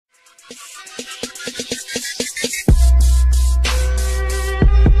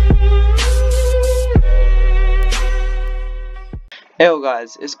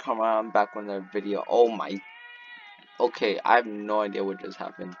guys, it's Karma. I'm back with another video. Oh my. Okay, I have no idea what just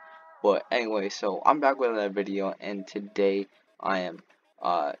happened. But anyway, so I'm back with another video, and today I am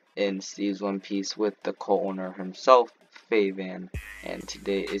in Steve's One Piece with the co-owner himself, Favan, and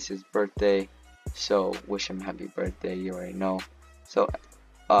today is his birthday. So wish him happy birthday, you already know. So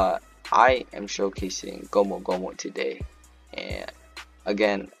I am showcasing Gomu Gomu today, and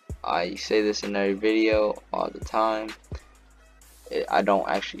again, I say this in every video all the time. I don't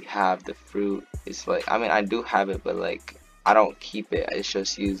actually have the fruit. It's like, I mean, I do have it, but like I don't keep it. It's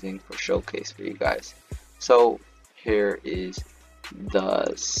just using for showcase for you guys. So here is the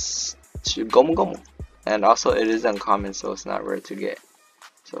Gomu Gomu, and also it is uncommon, so it's not rare to get.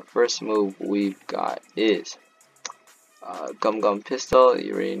 So first move we've got is Gum Gum Pistol.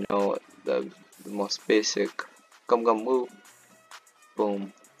 You already know the most basic Gum Gum move.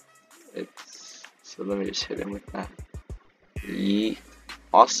 Boom. So let me just hit him with that. Yeet.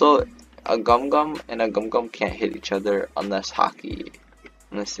 Also, a Gum Gum and a Gum Gum can't hit each other unless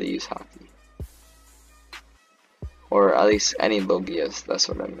they use hockey, or at least any Logias. That's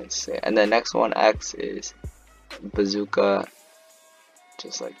what I meant to say. And the next one, X, is Bazooka,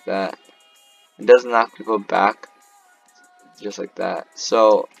 just like that. It does knock people back, just like that.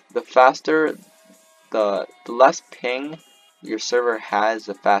 So the faster, the less ping your server has,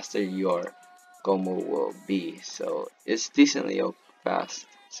 the faster your Gomu will be. So it's decently fast,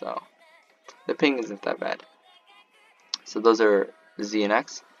 so the ping isn't that bad. So those are Z and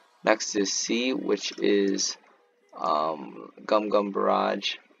X. Next is C, which is Gum Gum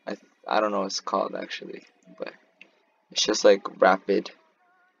Barrage. I don't know what it's called actually, but it's just like rapid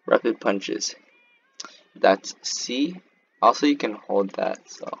punches. That's C. Also you can hold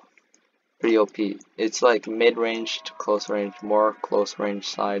that, so pretty OP. It's like mid-range to close range, more close range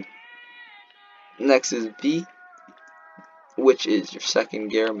side. Next is B, which is your second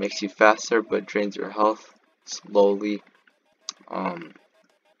gear, makes you faster but drains your health slowly.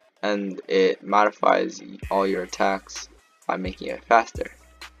 And it modifies all your attacks by making it faster.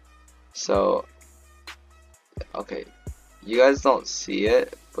 So, okay, you guys don't see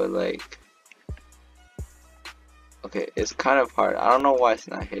it, but like, okay, it's kind of hard. I don't know why it's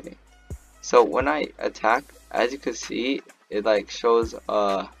not hitting. So when I attack, as you can see, it like shows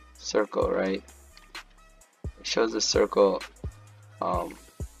a circle, right? It shows a circle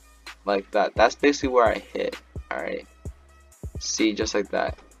like that. That's basically where I hit. Alright, see, just like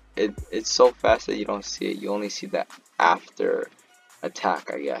that. It's so fast that you don't see it. You only see that after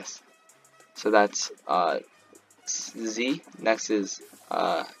attack, I guess. So that's Z. Next is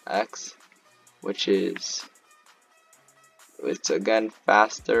X, which is, it's again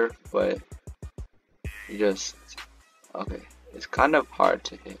faster, but you just, okay, it's kind of hard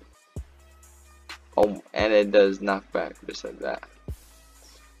to hit. Oh, and it does knock back, just like that.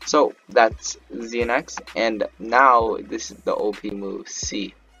 So that's Z and X, and now this is the OP move,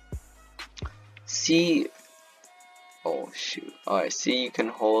 C. C, oh shoot, alright, C you can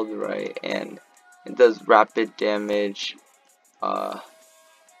hold, right, and it does rapid damage. I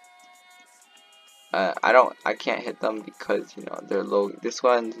can't hit them because, you know, they're low. This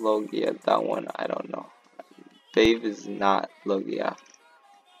one's Logia, that one I don't know. Dave is not Logia.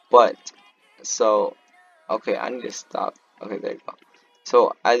 But so, okay, I need to stop. Okay, there you go.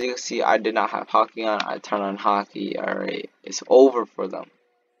 So as you can see, I did not have hockey on. I turn on hockey. Alright, it's over for them.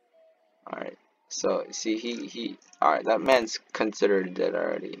 Alright, so see, he alright, that man's considered dead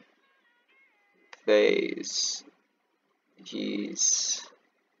already. He's,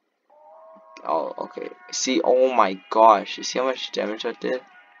 oh, okay. See, oh my gosh, you see how much damage I did?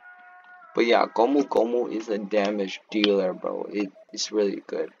 But yeah, Gomu Gomu is a damage dealer, bro. It's really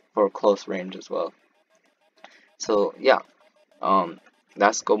good for close range as well. So yeah,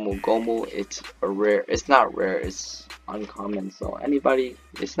 that's Gomu Gomu. It's a rare. It's not rare. It's uncommon. So anybody,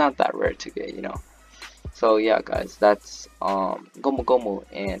 it's not that rare to get, you know. So yeah, guys, that's Gomu Gomu.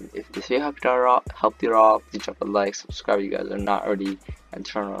 And if this video helped you out, please drop a like, subscribe if you guys are not already, and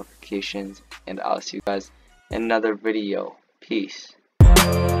turn on notifications. And I'll see you guys in another video. Peace.